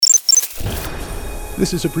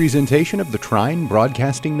This is a presentation of the Trine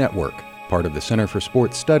Broadcasting Network, part of the Center for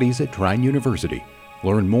Sports Studies at Trine University.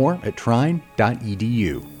 Learn more at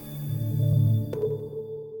trine.edu.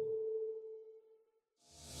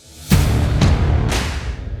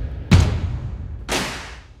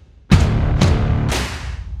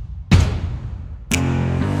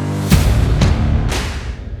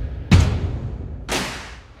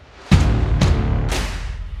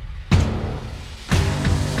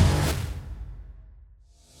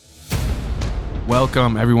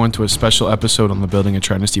 Welcome, everyone, to a special episode on the Building a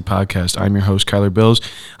Trinesty podcast. I'm your host, Kyler Bills.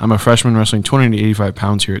 I'm a freshman wrestling 200 to 85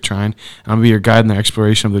 pounds here at Trine, and I'm going to be your guide in the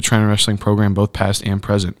exploration of the Trine wrestling program, both past and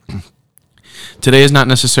present. Today is not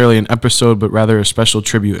necessarily an episode, but rather a special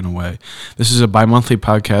tribute in a way. This is a bi-monthly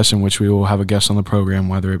podcast in which we will have a guest on the program,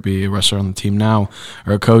 whether it be a wrestler on the team now,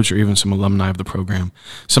 or a coach, or even some alumni of the program.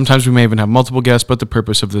 Sometimes we may even have multiple guests, but the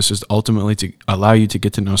purpose of this is ultimately to allow you to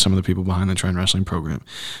get to know some of the people behind the Trine wrestling program.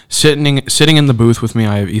 Sitting in the booth with me,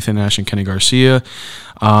 I have Ethan Nash and Kenny Garcia,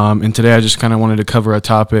 and today I just kind of wanted to cover a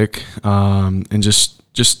topic and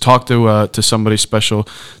just talk to somebody special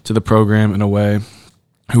to the program in a way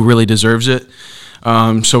who really deserves it.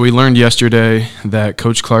 So we learned yesterday that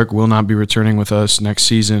Coach Clark will not be returning with us next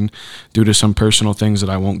season due to some personal things that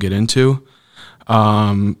I won't get into.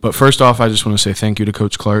 But first off, I just want to say thank you to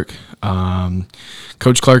Coach Clark.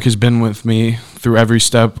 Coach Clark has been with me through every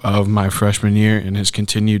step of my freshman year and has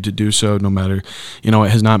continued to do so no matter, it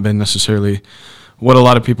has not been necessarily what a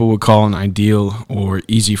lot of people would call an ideal or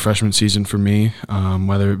easy freshman season for me,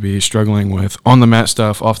 whether it be struggling with on-the-mat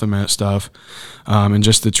stuff, off-the-mat stuff, and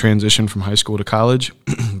just the transition from high school to college.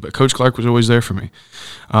 But Coach Clark was always there for me,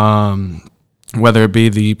 whether it be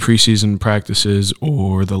the preseason practices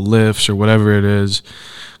or the lifts or whatever it is.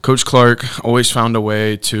 Coach Clark always found a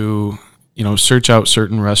way to, search out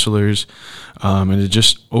certain wrestlers and to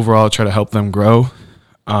just overall try to help them grow.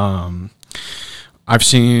 I've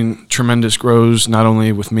seen tremendous growth not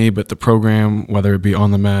only with me, but the program, whether it be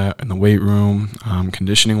on the mat, in the weight room,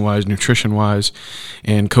 conditioning-wise, nutrition-wise.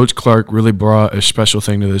 And Coach Clark really brought a special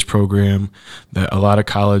thing to this program that a lot of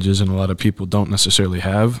colleges and a lot of people don't necessarily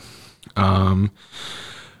have.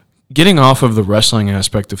 Getting off of the wrestling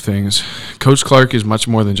aspect of things, Coach Clark is much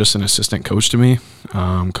more than just an assistant coach to me.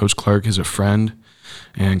 Coach Clark is a friend,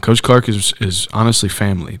 and Coach Clark is honestly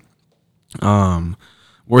family.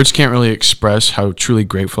 Words can't really express how truly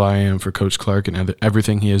grateful I am for Coach Clark and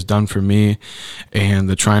everything he has done for me and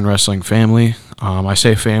the Trine Wrestling family. I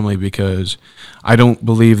say family because I don't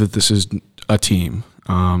believe that this is a team.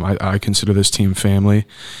 I consider this team family,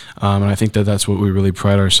 and I think that that's what we really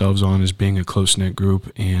pride ourselves on, is being a close-knit group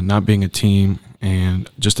and not being a team and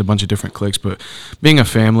just a bunch of different cliques, but being a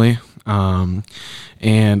family.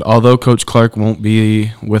 And although Coach Clark won't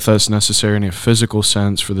be with us necessarily in a physical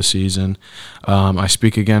sense for the season, I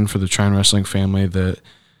speak again for the Trine Wrestling family that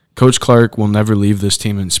Coach Clark will never leave this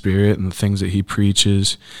team in spirit, and the things that he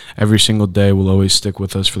preaches every single day will always stick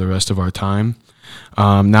with us for the rest of our time.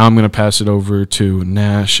 Now I'm going to pass it over to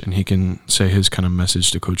Nash, and he can say his kind of message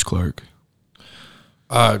to Coach Clark.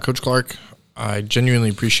 Coach Clark, I genuinely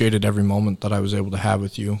appreciated every moment that I was able to have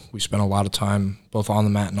with you. We spent a lot of time both on the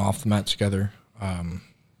mat and off the mat together.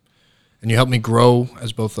 And you helped me grow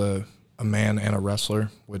as both a man and a wrestler,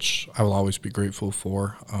 which I will always be grateful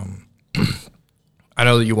for. I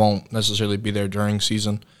know that you won't necessarily be there during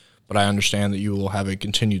season, but I understand that you will have a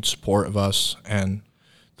continued support of us, and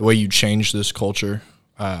the way you changed this culture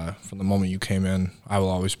from the moment you came in, I will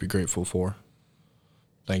always be grateful for.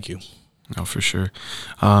 Thank you. Oh, for sure.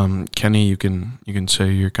 Kenny, you can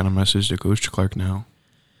say your kind of message to Coach Clark now.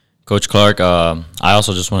 Coach Clark, I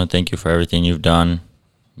also just want to thank you for everything you've done.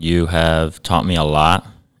 You have taught me a lot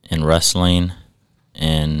in wrestling,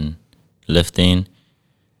 in lifting,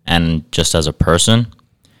 and just as a person.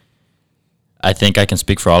 I think I can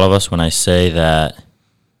speak for all of us when I say that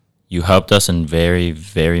you helped us in very,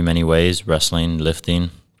 very many ways, wrestling,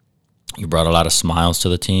 lifting. You brought a lot of smiles to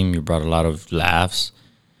the team. You brought a lot of laughs,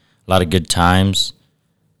 a lot of good times.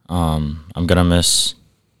 I'm going to miss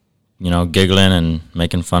giggling and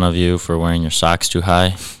making fun of you for wearing your socks too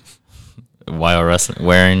high while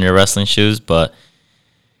wearing your wrestling shoes, but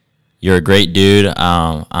you're a great dude.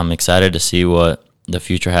 I'm excited to see what the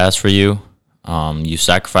future has for you. You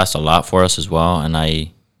sacrificed a lot for us as well, and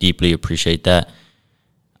I deeply appreciate that.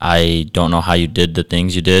 I don't know how you did the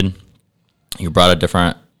things you did. You brought a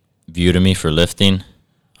different view to me for lifting.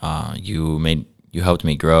 You helped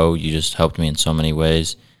me grow. You just helped me in so many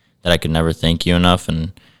ways that I could never thank you enough,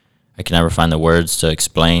 and I can never find the words to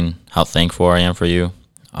explain how thankful I am for you.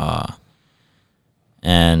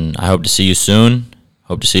 And I hope to see you soon.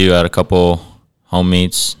 Hope to see you at a couple home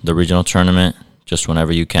meets, the regional tournament. just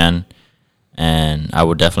whenever you can. And I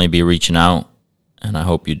would definitely be reaching out, and I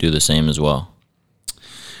hope you do the same as well.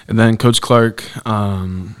 And then Coach Clark,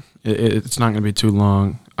 it's not going to be too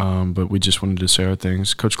long, but we just wanted to say our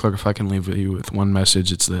things. Coach Clark, if I can leave you with one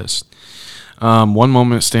message, it's this. One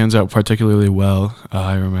moment stands out particularly well.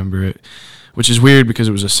 I remember it, which is weird because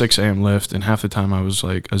it was a 6 a.m. lift, and half the time I was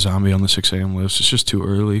like a zombie on the 6 a.m. lifts. It's just too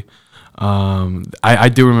early. I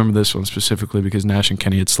do remember this one specifically because Nash and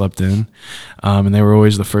Kenny had slept in, and they were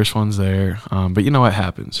always the first ones there. But you know what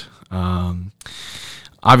happens.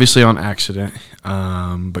 Obviously on accident,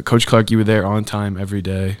 but Coach Clark, you were there on time every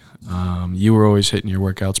day. You were always hitting your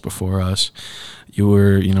workouts before us. You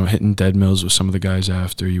were, hitting dead mills with some of the guys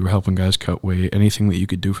after. You were helping guys cut weight. Anything that you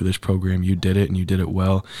could do for this program, you did it, and you did it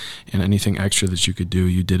well. And anything extra that you could do,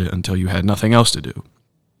 you did it until you had nothing else to do.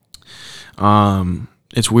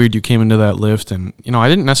 It's weird you came into that lift, and, I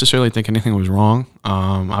didn't necessarily think anything was wrong.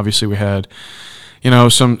 Obviously, we had,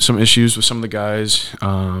 some issues with some of the guys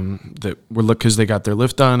that were because they got their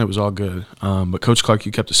lift done. It was all good. But Coach Clark,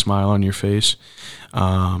 you kept a smile on your face.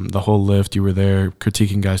 The whole lift, you were there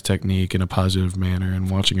critiquing guys' technique in a positive manner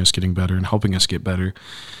and watching us getting better and helping us get better.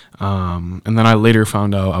 And then I later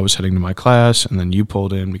found out I was heading to my class, and then you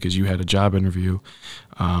pulled in because you had a job interview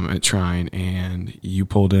at Trine, and you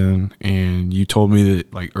pulled in and you told me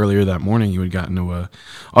that like earlier that morning you had gotten into a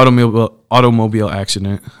automobile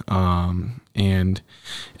accident, and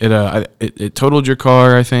it totaled your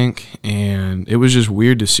car, I think, and it was just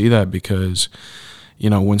weird to see that because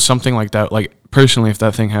when something like that, like personally, if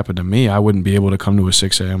that thing happened to me, I wouldn't be able to come to a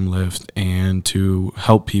 6 a.m. lift and to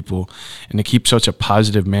help people and to keep such a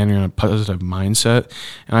positive manner and a positive mindset.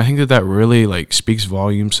 And I think that really like speaks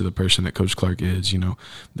volumes to the person that Coach Clark is.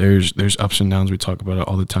 There's ups and downs. We talk about it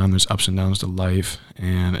all the time. There's ups and downs to life,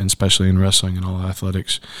 and especially in wrestling and all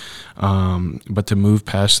athletics. But to move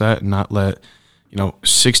past that and not let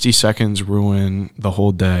 60 seconds ruin the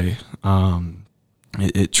whole day.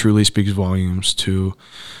 It truly speaks volumes to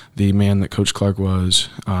the man that Coach Clark was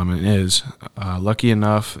and is. Lucky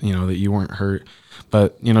enough, that you weren't hurt.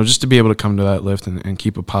 But, just to be able to come to that lift and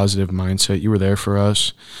keep a positive mindset, you were there for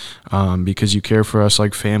us because you care for us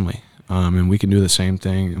like family. And we can do the same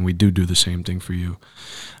thing, and we do the same thing for you.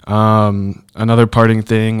 Another parting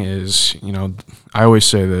thing is, I always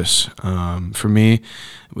say this. For me,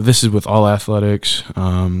 this is with all athletics,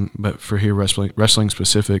 but for here wrestling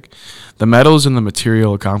specific, the medals and the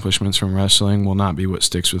material accomplishments from wrestling will not be what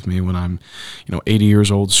sticks with me when I'm, 80 years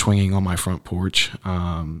old swinging on my front porch.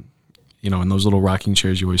 In those little rocking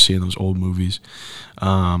chairs you always see in those old movies.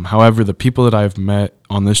 However, the people that I've met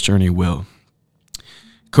on this journey will.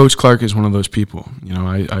 Coach Clark is one of those people.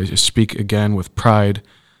 I speak again with pride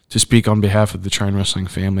to speak on behalf of the Trine Wrestling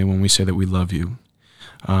family when we say that we love you.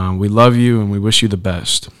 We love you and we wish you the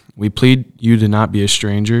best. We plead you to not be a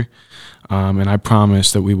stranger, and I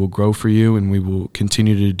promise that we will grow for you and we will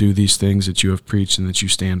continue to do these things that you have preached and that you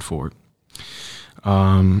stand for.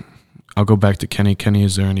 I'll go back to Kenny. Kenny,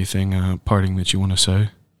 is there anything parting that you want to say?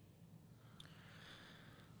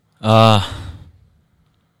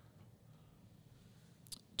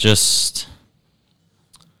 Just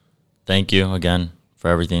thank you again for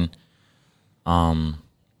everything.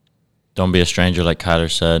 Don't be a stranger, like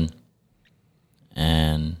Kyler said,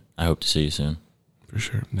 and I hope to see you soon. For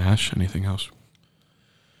sure. Nash, anything else?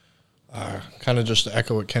 Kind of just to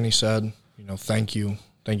echo what Kenny said, thank you.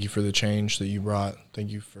 Thank you for the change that you brought.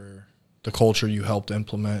 Thank you for the culture you helped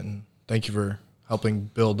implement, and thank you for helping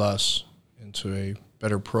build us into a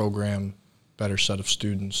better program, better set of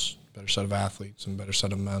students, better set of athletes, and better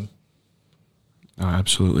set of men.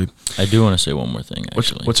 Absolutely. I do want to say one more thing,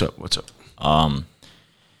 actually. What's up?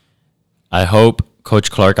 I hope,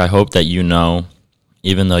 Coach Clark, that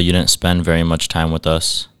even though you didn't spend very much time with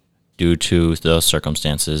us due to those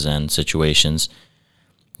circumstances and situations,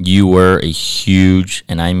 you were a huge,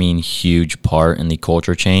 and I mean huge, part in the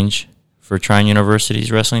culture change for Trine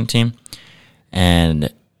University's wrestling team.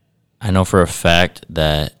 And I know for a fact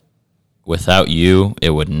that without you,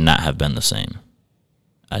 it would not have been the same.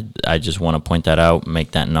 I just want to point that out,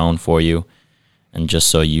 make that known for you, and just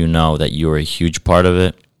so you know that you are a huge part of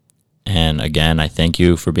it. And again, I thank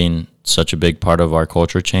you for being such a big part of our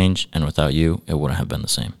culture change, and without you, it wouldn't have been the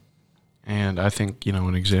same. And I think,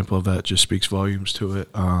 an example of that just speaks volumes to it.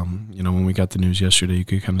 When we got the news yesterday, you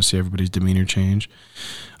could kind of see everybody's demeanor change.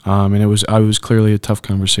 And it was clearly a tough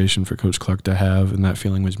conversation for Coach Clark to have, and that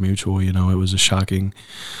feeling was mutual. It was a shocking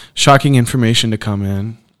information to come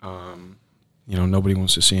in. Nobody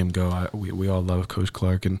wants to see him go. We all love Coach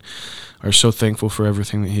Clark and are so thankful for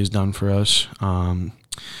everything that he's done for us.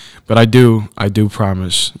 But I do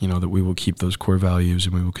promise, that we will keep those core values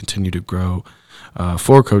and we will continue to grow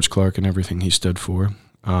for Coach Clark and everything he stood for.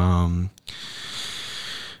 And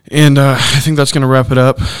I think that's going to wrap it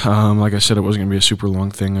up. Like I said, it wasn't going to be a super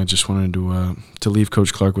long thing. I just wanted to leave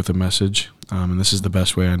Coach Clark with a message, and this is the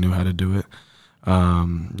best way I knew how to do it.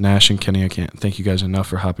 Nash and Kenny, I can't thank you guys enough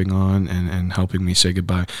for hopping on and helping me say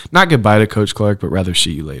goodbye. Not goodbye to Coach Clark, but rather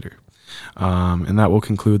see you later. And that will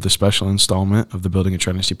conclude the special installment of the Building a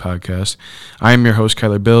Trinity podcast. I am your host,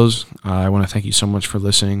 Kyler Bills. I want to thank you so much for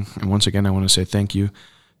listening. And once again, I want to say thank you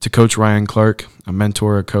to Coach Ryan Clark, a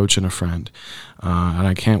mentor, a coach, and a friend. And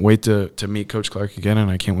I can't wait to meet Coach Clark again, and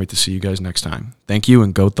I can't wait to see you guys next time. Thank you,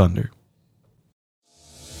 and go Thunder.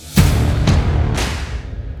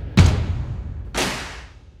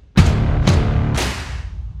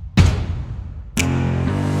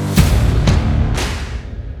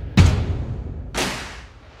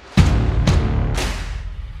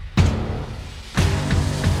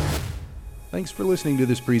 Thanks for listening to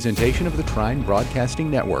this presentation of the Trine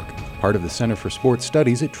Broadcasting Network, part of the Center for Sports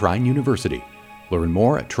Studies at Trine University. Learn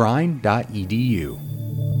more at trine.edu.